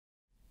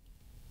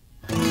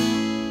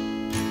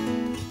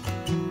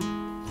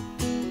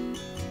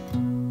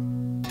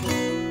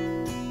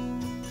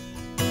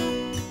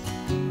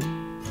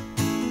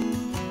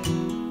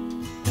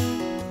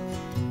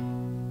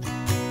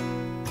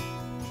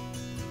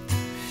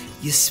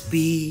You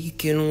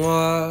speak and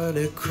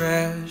water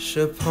crash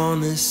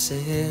upon the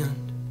sand.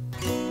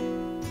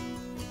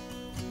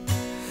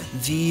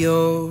 The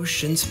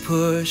oceans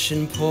push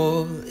and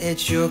pull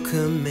at your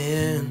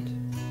command.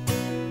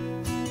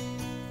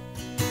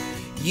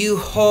 You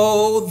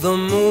hold the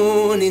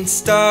moon and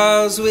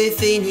stars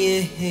within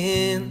your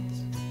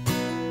hands,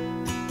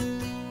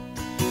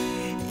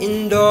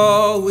 and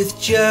all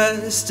with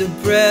just a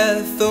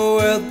breath the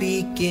world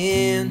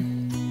began.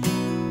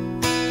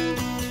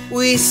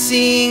 We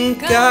sing,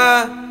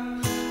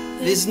 God,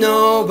 there's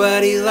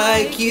nobody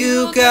like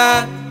you,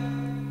 God.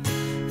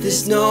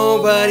 There's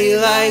nobody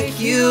like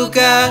you,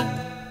 God,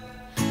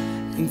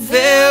 and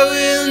there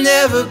will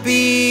never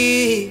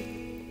be.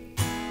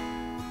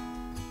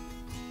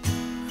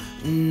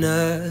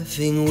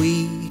 Nothing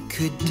we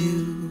could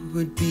do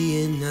would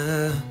be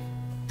enough.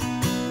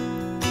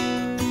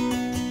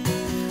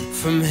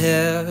 From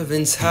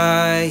heaven's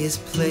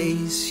highest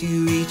place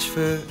you reach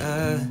for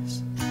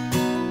us.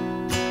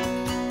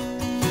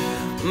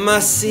 My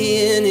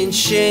sin and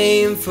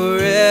shame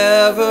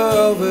forever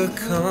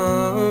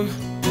overcome.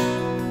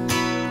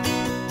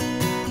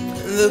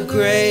 The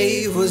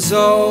grave was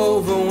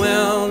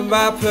overwhelmed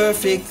by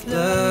perfect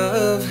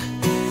love.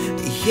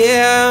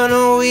 Yeah, I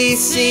know we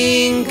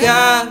sing,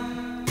 God,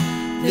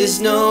 there's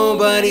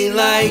nobody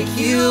like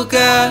you,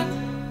 God.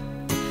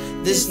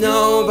 There's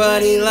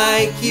nobody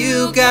like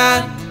you,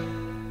 God,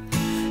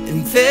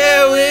 and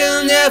there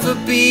will never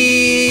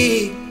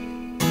be.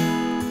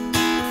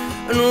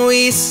 And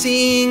we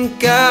sing,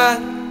 God,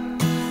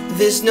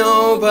 there's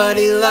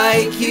nobody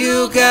like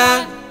you,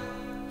 God.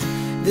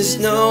 There's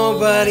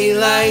nobody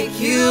like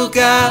you,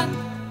 God,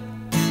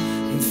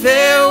 and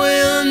there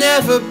will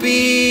never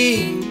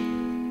be.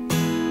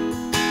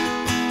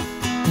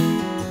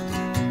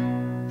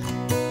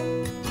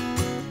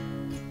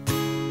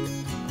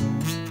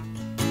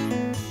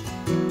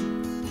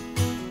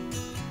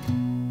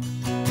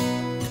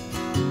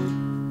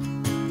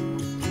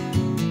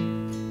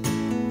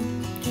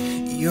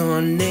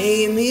 Your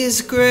name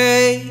is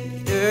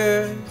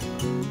greater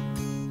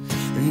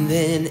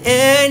than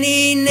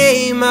any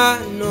name I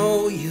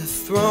know. Your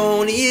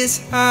throne is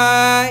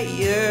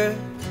higher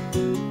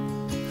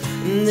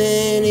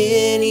than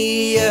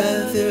any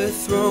other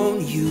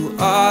throne. You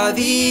are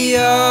the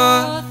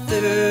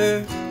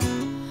author,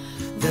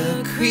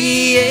 the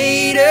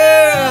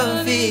creator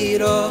of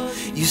it all.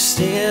 You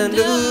stand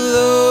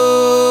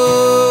alone.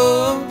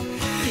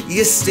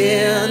 You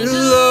stand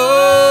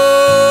alone.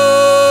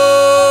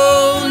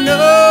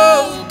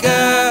 No,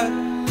 God,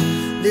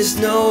 there's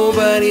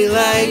nobody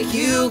like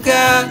you,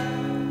 God.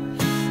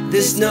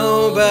 There's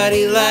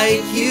nobody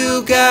like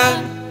you,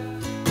 God,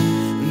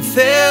 and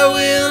there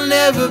will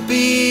never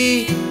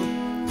be.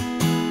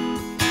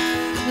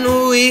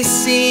 No, we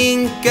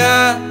sing,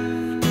 God,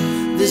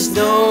 there's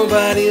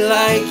nobody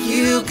like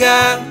you,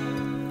 God.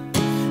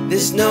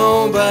 There's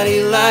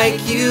nobody like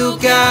you,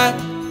 God,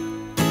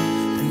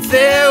 and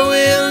there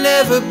will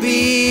never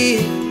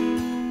be.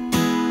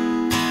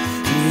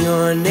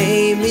 Your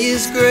name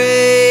is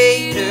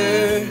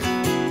greater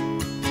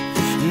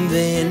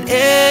than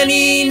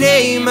any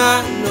name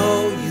I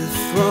know. Your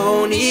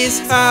throne is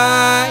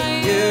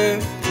higher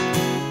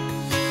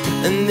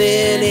than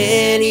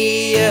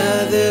any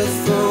other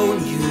throne.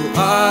 You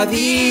are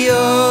the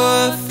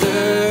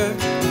author,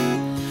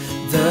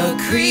 the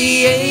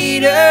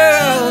creator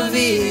of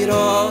it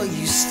all.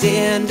 You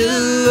stand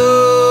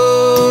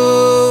alone.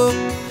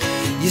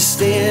 You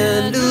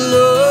stand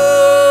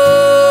alone.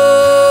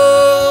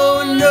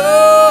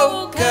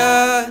 No,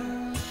 God,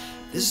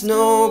 there's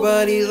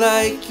nobody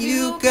like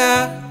you,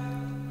 God.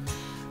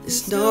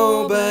 There's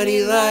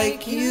nobody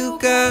like you,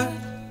 God,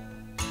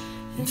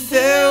 and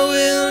there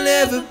will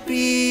never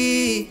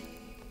be.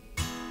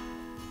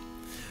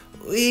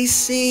 We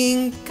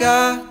sing,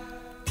 God,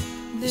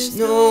 there's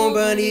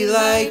nobody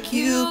like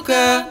you,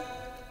 God.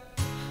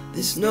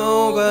 There's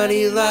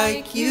nobody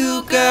like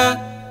you, God,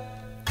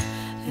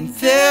 and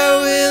there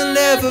will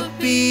never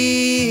be.